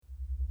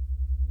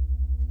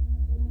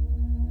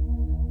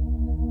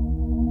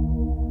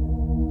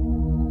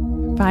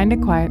Find a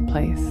quiet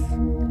place.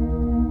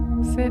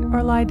 Sit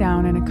or lie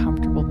down in a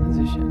comfortable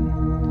position.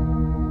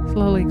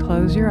 Slowly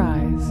close your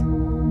eyes.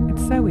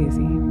 It's so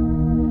easy.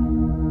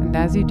 And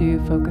as you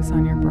do, focus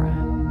on your breath.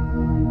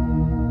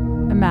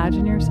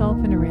 Imagine yourself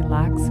in a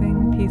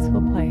relaxing,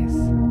 peaceful place,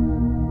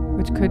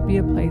 which could be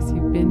a place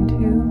you've been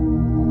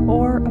to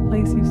or a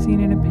place you've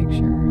seen in a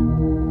picture.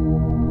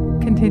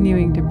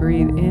 Continuing to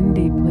breathe in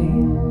deeply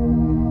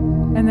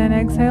and then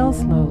exhale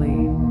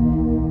slowly,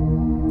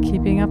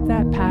 keeping up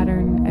that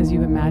pattern as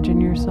you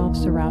imagine yourself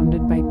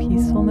surrounded by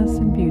peacefulness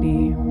and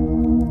beauty.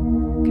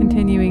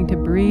 Continuing to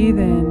breathe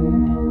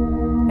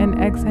in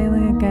and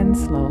exhaling again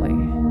slowly,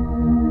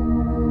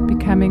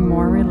 becoming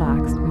more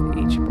relaxed with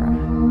each breath.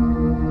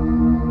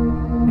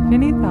 If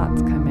any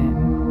thoughts come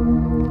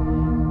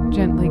in,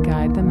 gently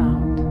guide them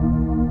out,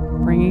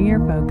 bringing your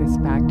focus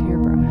back to your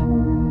breath.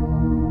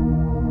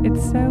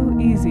 It's so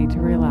easy to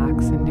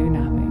relax and do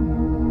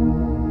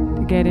nothing,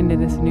 to get into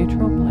this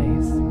neutral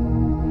place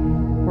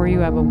where you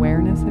have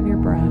awareness of your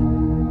breath,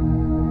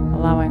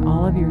 allowing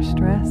all of your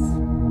stress,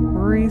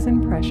 worries,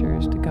 and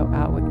pressures to go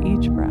out with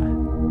each breath.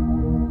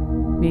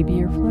 Maybe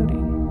you're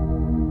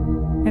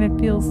floating, and it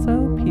feels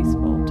so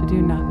peaceful to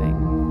do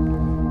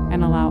nothing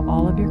and allow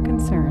all of your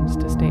concerns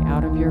to stay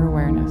out of your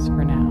awareness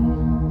for now.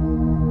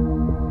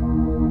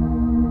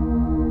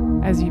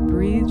 As you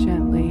breathe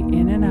gently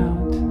in and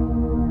out,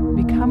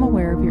 become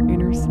aware of your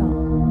inner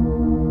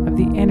self, of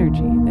the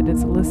energy that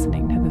is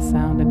listening to the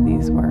sound of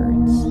these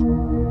words.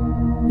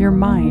 Your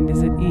mind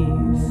is at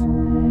ease,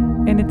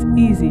 and it's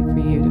easy for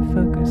you to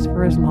focus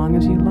for as long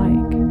as you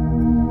like,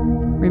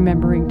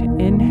 remembering to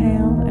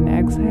inhale and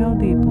exhale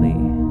deeply,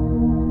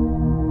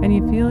 and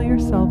you feel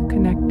yourself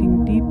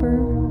connecting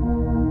deeper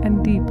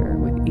and deeper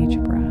with each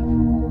breath.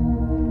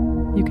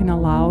 You can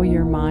allow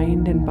your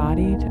mind and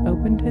body to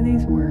open to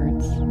these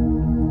words.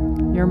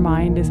 Your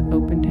mind is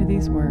open to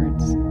these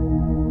words,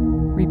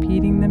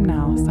 repeating them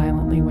now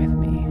silently with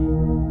me.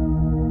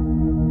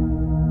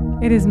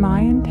 It is my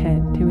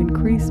intent to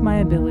increase my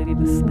ability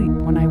to sleep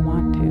when I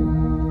want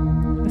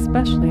to,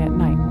 especially at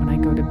night when I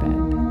go to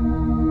bed.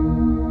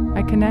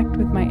 I connect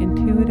with my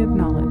intuitive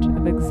knowledge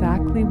of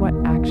exactly what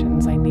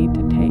actions I need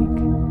to take,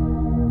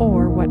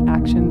 or what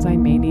actions I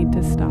may need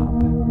to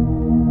stop,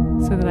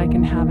 so that I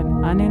can have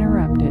an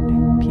uninterrupted,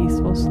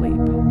 peaceful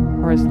sleep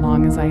for as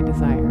long as I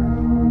desire.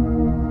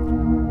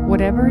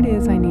 Whatever it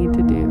is I need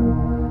to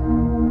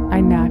do,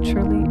 I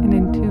naturally and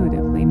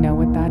intuitively know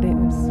what that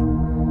is.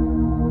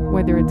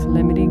 Whether it's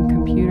limiting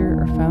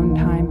computer or phone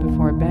time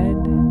before bed,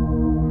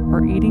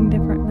 or eating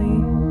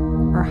differently,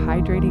 or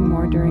hydrating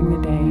more during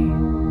the day,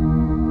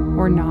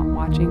 or not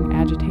watching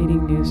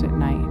agitating news at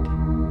night,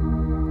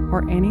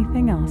 or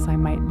anything else I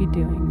might be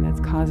doing that's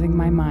causing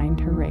my mind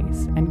to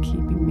race and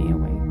keeping me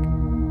awake.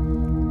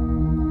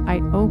 I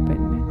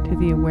open to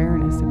the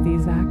awareness of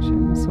these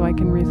actions so I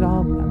can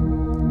resolve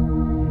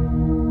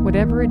them.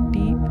 Whatever a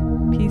deep,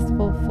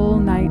 peaceful, full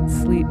night's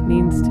sleep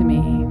means to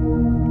me,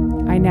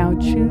 I now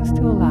choose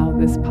to allow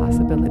this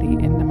possibility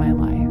into my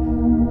life.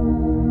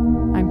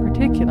 I'm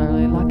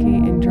particularly lucky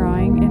in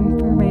drawing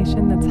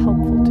information that's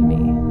helpful to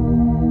me,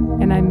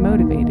 and I'm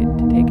motivated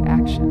to take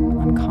action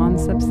on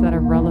concepts that are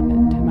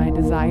relevant to my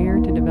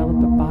desire to develop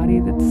a body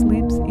that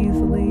sleeps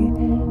easily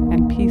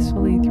and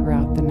peacefully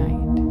throughout the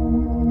night.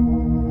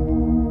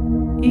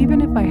 Even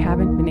if I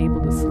haven't been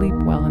able to sleep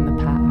well in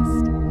the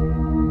past,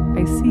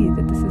 I see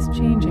that this is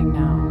changing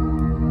now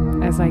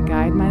as I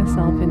guide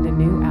myself into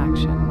new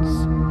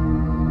actions,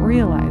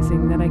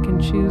 realizing that I can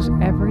choose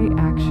every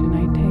action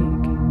I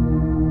take,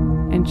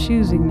 and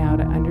choosing now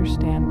to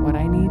understand what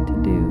I need to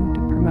do to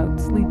promote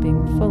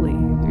sleeping fully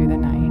through the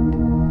night.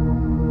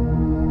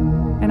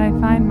 And I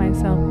find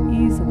myself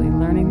easily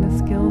learning the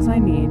skills I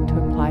need to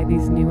apply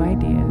these new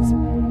ideas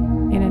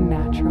in a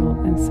natural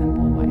and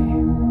simple way.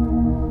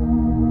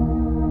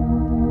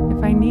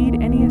 If I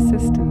need any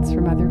assistance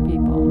from other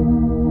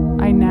people,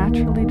 I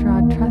naturally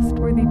draw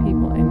trustworthy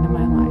people into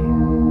my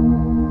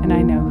life, and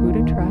I know who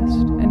to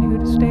trust and who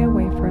to stay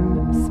away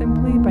from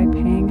simply by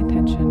paying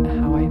attention to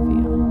how I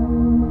feel.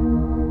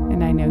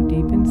 And I know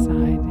deep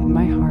inside, in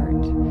my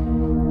heart,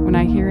 when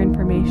I hear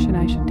information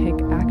I should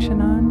take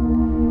action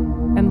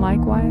on, and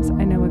likewise,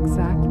 I know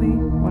exactly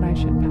what I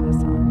should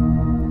pass on.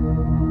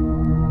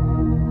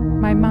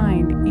 My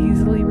mind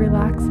easily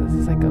relaxes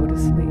as I go to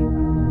sleep.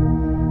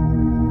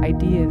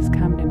 Ideas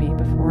come to me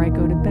before I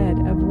go to bed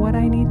of what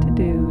I need to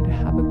do to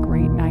have a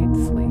great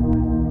night's sleep,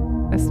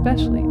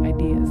 especially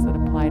ideas that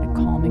apply to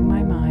calming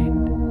my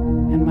mind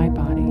and my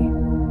body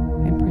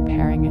and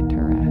preparing it to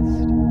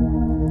rest.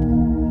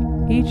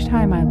 Each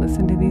time I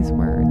listen to these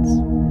words,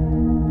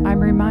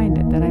 I'm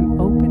reminded that I'm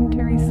open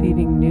to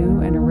receiving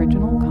new and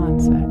original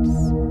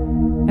concepts,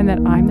 and that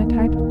I'm the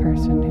type of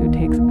person who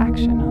takes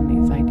action on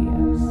these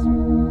ideas.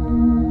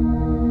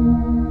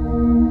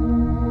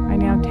 I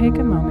now take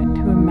a moment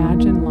to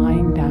imagine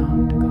lying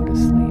down to go to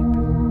sleep.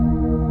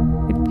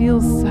 It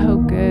feels so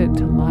good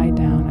to lie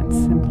down and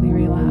simply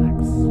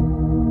relax.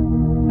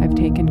 I've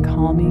taken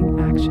calming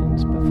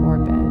actions before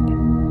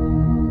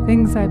bed,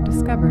 things I've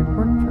discovered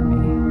work for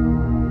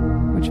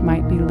me, which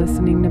might be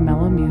listening to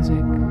mellow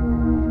music,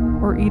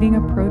 or eating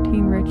a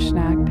protein-rich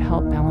snack to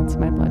help balance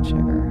my blood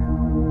sugar,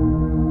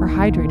 or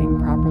hydrating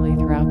properly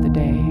throughout the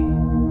day,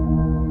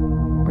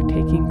 or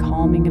taking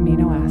calming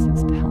amino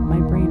acids to help my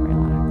brain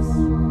relax,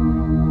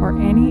 or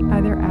any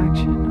other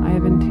action I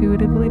have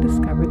intuitively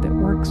discovered that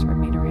works for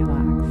me to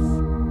relax.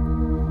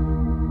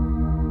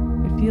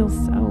 It feels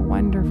so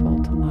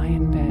wonderful to lie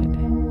in bed,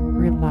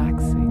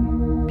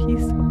 relaxing,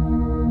 peaceful.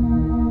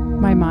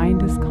 My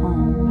mind is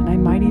calm, and I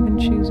might even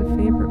choose a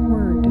favorite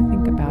word to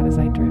think about as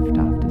I drift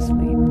off to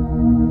sleep.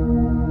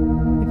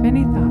 If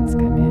any thoughts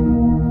come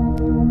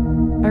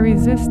in, I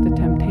resist the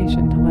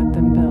temptation to let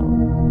them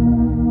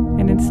build,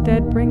 and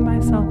instead bring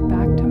myself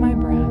back to my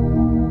breath,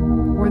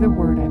 or the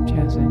word I've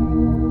chosen,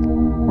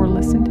 or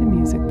listen to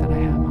music that I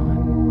have on,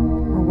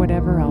 or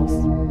whatever else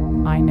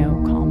I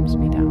know calms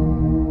me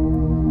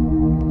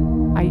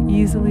down. I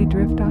easily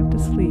drift off to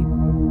sleep,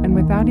 and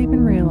without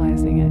even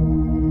realizing it,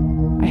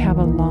 I have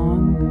a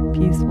long,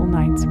 peaceful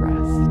night's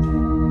rest.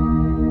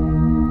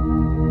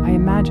 I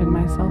imagine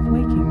myself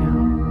waking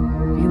now,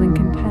 feeling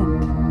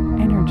content,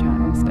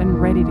 energized, and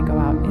ready to go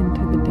out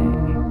into the day.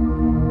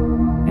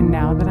 And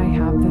now that I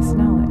have this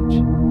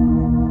knowledge,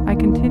 I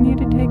continue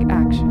to take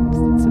actions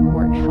that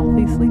support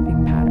healthy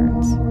sleeping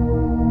patterns,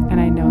 and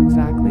I know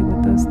exactly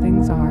what those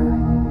things are,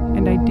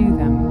 and I do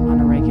them on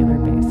a regular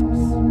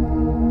basis.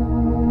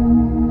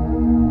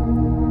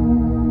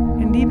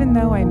 And even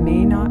though I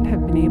may not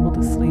have been able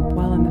to sleep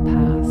well in the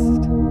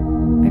past,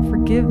 I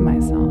forgive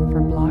myself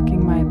for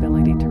blocking my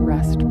ability to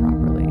rest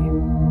properly.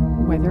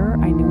 Whether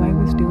I knew I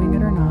was doing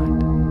it or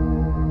not,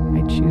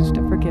 I choose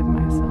to forgive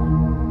myself.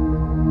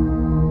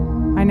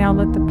 I now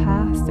let the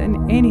past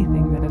and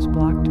anything that has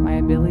blocked my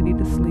ability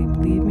to sleep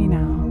leave me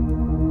now.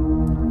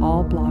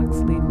 All blocks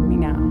leave me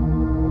now,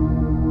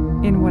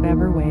 in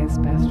whatever way is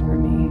best for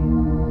me.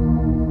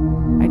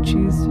 I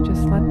choose to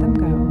just let them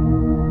go,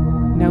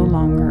 no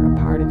longer a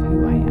part of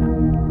who I am.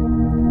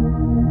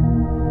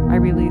 I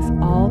release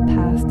all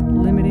past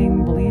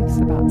limiting beliefs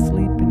about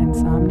sleep and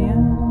insomnia,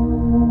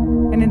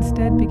 and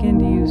instead begin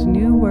to use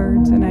new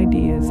words and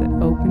ideas that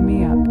open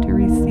me up to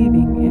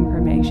receiving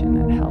information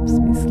that helps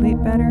me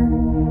sleep better,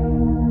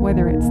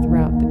 whether it's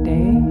throughout the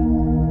day,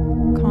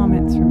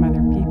 comments from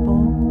other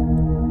people,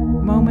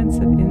 moments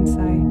of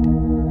insight,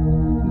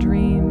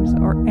 dreams,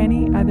 or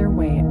any other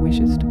way it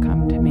wishes to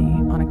come to me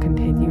on a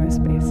continuous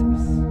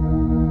basis.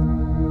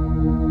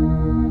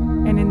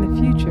 And in the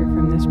future,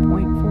 from this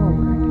point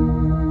forward,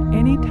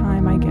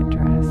 anytime I get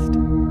dressed,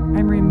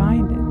 I'm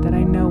reminded that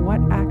I know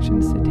what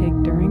actions to take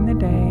during the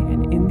day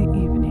and in the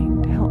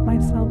evening to help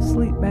myself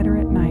sleep better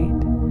at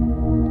night,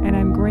 and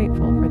I'm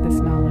grateful for this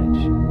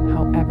knowledge,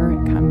 however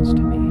it comes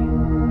to me.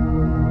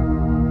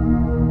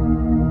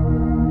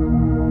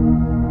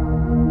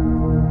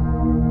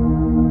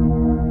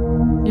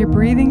 You're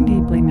breathing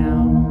deeply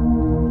now,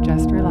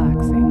 just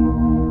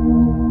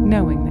relaxing,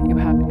 knowing that you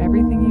have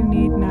everything you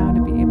need now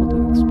to be able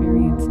to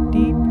experience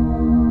deep,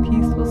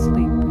 peaceful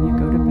sleep when you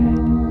go to bed,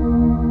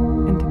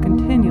 and to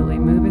continually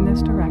move in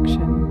this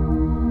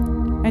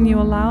direction, and you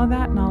allow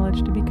that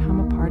knowledge to become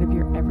a part of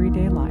your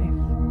everyday life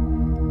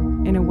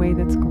in a way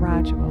that's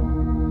gradual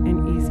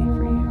and easy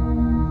for you.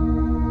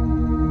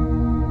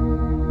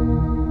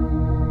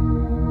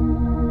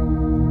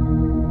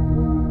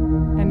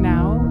 And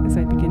now, as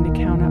I begin to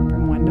count up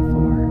from 1 to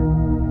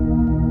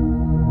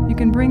 4, you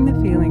can bring the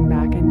feeling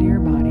back into your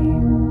body,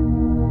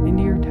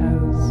 into your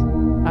toes,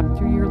 up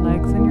through your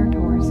legs and your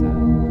torso,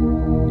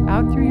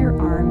 out through your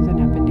arms and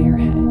up into your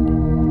head.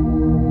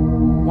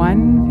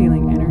 1,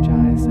 feeling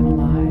energized and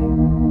alive.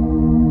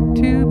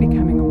 2,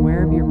 becoming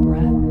aware of your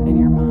breath and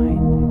your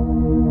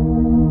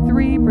mind.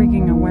 3,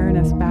 bringing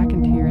awareness back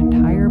into your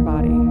entire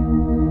body.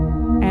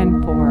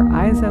 And 4,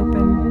 eyes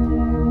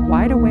open,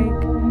 wide awake,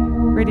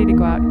 ready to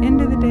go out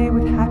into the day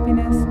with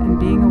happiness and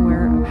being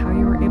aware of how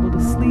you were able to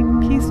sleep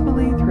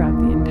peacefully throughout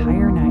the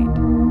entire night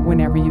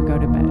whenever you go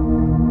to bed.